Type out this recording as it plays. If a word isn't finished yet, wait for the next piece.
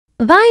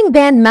Buying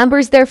band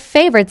members their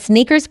favorite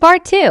sneakers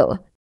part 2.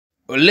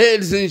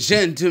 Ladies and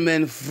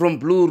gentlemen, from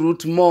Blue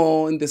Route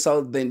Mall in the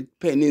southern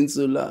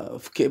peninsula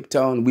of Cape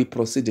Town, we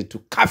proceeded to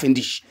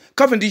Cavendish.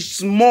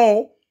 Cavendish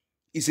Mall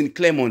is in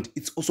Claremont.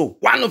 It's also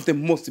one of the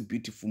most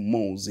beautiful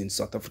malls in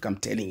South Africa, I'm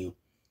telling you.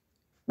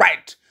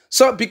 Right.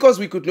 So because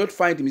we could not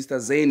find Mr.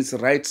 Zane's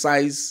right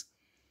size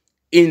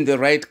in the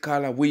right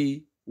color,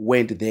 we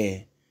went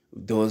there.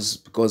 Those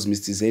because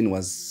Mr. Zane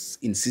was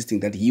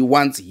insisting that he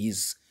wants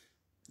his.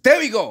 There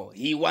we go.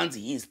 He wants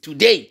his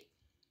today.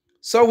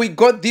 So we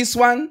got this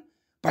one,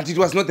 but it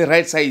was not the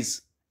right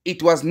size.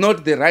 It was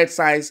not the right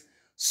size.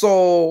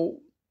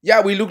 So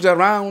yeah, we looked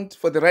around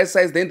for the right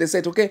size. Then they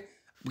said, okay,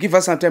 give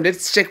us some time.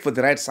 Let's check for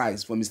the right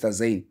size for Mr.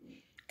 Zane.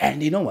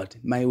 And you know what?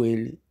 My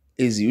will,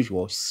 as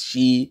usual,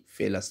 she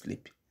fell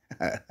asleep.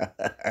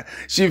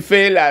 She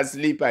fell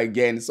asleep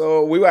again.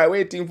 So we were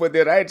waiting for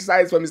the right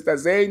size for Mr.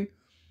 Zane.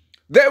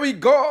 There we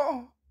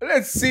go.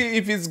 Let's see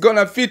if it's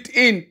gonna fit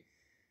in.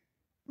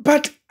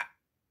 But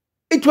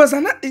it was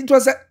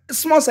a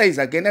small size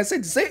again. I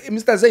said,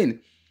 Mr. Zane,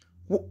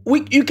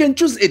 you can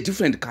choose a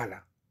different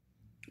color.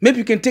 Maybe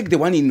you can take the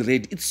one in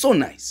red. It's so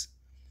nice.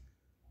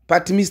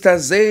 But Mr.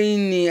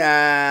 Zane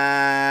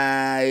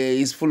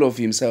is full of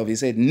himself. He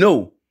said,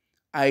 no,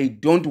 I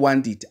don't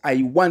want it.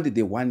 I want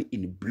the one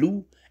in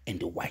blue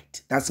and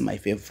white. That's my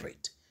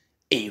favorite.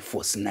 Air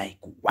Force Nike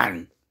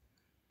 1.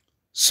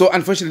 So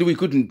unfortunately, we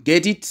couldn't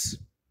get it.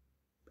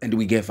 And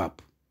we gave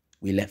up.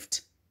 We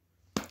left.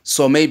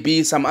 So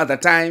maybe some other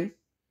time,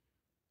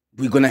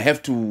 we're going to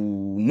have to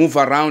move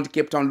around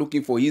Cape Town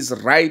looking for his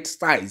right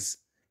size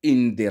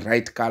in the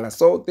right color.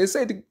 So they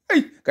said,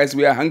 hey, guys,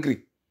 we are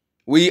hungry.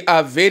 We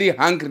are very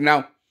hungry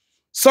now.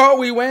 So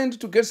we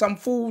went to get some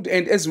food.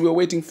 And as we were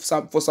waiting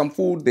for some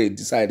food, they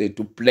decided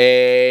to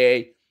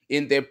play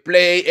in the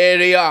play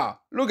area.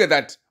 Look at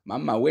that.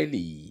 Mama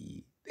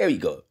Welly. There we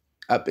go.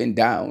 Up and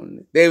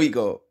down. There we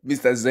go.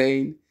 Mr.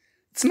 Zane.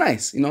 It's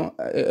nice. You know,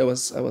 I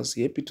was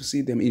happy to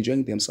see them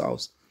enjoying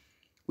themselves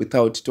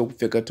without talk,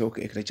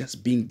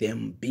 just being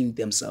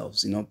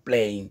themselves, you know,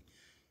 playing,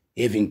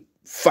 having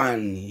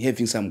fun,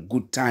 having some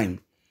good time.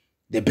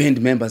 The band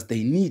members,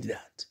 they need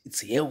that.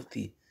 It's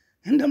healthy.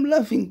 And I'm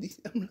loving it.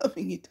 I'm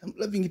loving it. I'm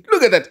loving it.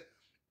 Look at that.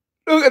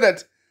 Look at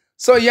that.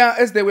 So yeah,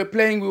 as they were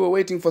playing, we were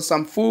waiting for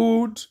some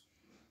food.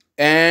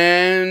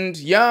 And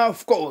yeah,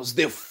 of course,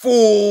 the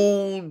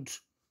food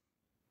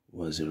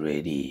was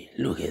ready.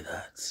 Look at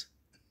that.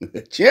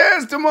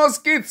 Cheers to more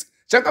skits.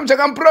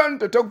 Chakam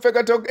pronto. Talk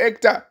feka talk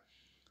actor.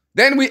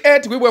 Then we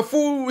ate. We were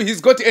full.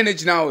 He's got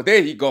energy now.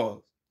 There he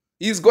goes.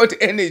 He's got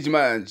energy,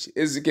 man.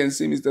 As you can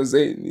see, Mr.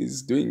 Zane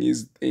is doing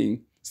his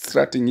thing,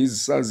 strutting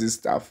his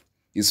stuff.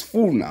 He's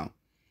full now.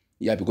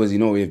 Yeah, because, you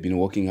know, we've been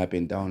walking up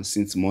and down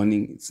since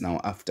morning. It's now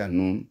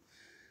afternoon.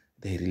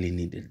 They really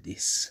needed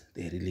this.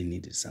 They really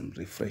needed some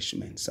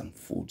refreshment, some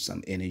food,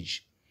 some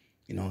energy.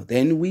 You know,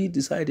 then we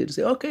decided to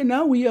say, okay,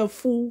 now we are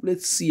full.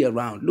 Let's see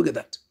around. Look at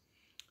that.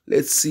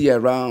 Let's see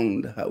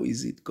around. How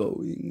is it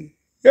going?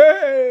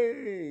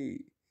 Hey!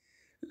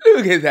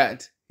 Look at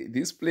that.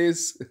 This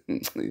place,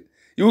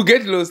 you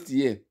get lost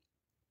here.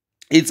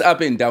 It's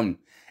up and down.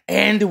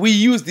 And we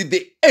used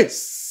the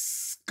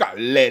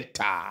escalator.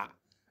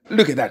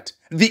 Look at that.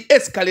 The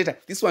escalator.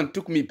 This one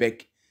took me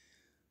back.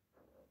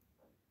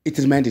 It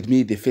reminded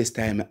me the first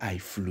time I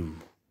flew.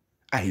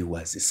 I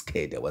was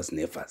scared. I was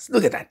nervous.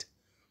 Look at that.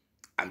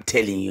 I'm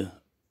telling you.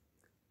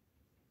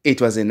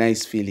 It was a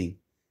nice feeling.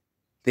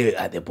 There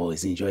are the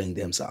boys enjoying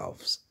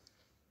themselves.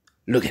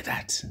 Look at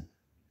that.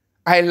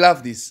 I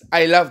love this.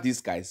 I love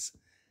these guys.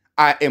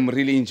 I am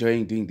really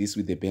enjoying doing this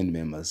with the band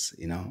members,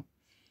 you know.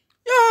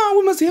 Yeah,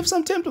 we must have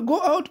some time to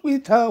go out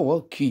with our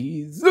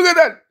kids. Look at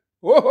that.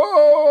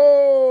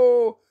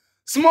 Whoa!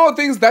 Small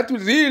things that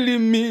really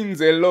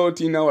means a lot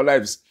in our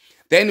lives.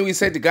 Then we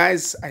said,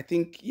 guys, I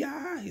think,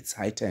 yeah, it's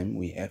high time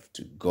we have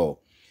to go.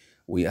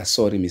 We are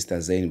sorry, Mr.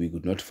 Zane, we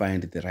could not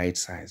find the right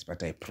size,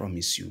 but I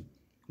promise you,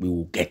 we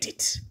will get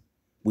it.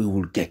 We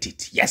will get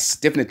it. Yes,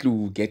 definitely we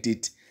will get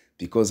it.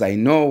 Because I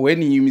know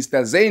when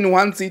Mr. Zane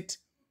wants it,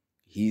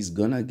 he's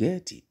gonna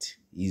get it.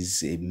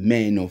 He's a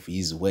man of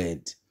his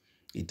word.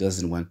 He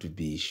doesn't want to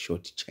be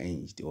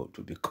shortchanged or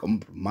to be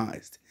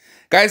compromised.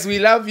 Guys, we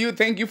love you.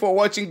 Thank you for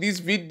watching this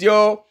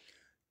video.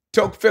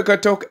 Talk Feka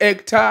Talk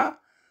Actor.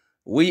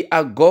 We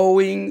are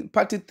going.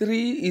 Part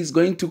 3 is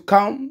going to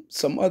come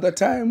some other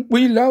time.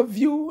 We love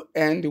you.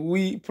 And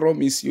we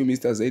promise you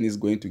Mr. Zane is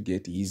going to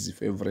get his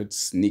favorite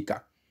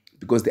sneaker.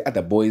 Because the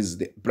other boys,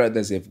 the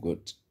brothers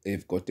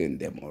they've gotten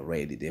them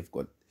already. They've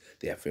got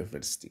their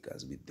favorite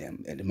stickers with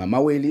them. And Mama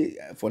Welly,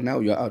 for now,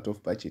 you're out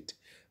of budget.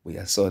 We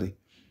are sorry.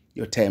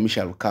 Your time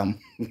shall come.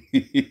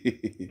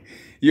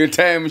 Your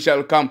time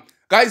shall come.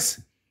 Guys,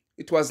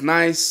 it was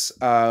nice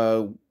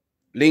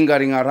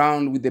lingering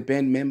around with the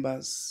band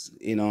members.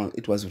 You know,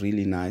 it was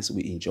really nice.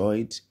 We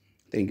enjoyed.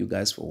 Thank you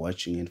guys for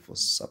watching and for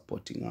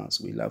supporting us.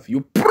 We love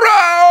you.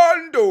 Proud!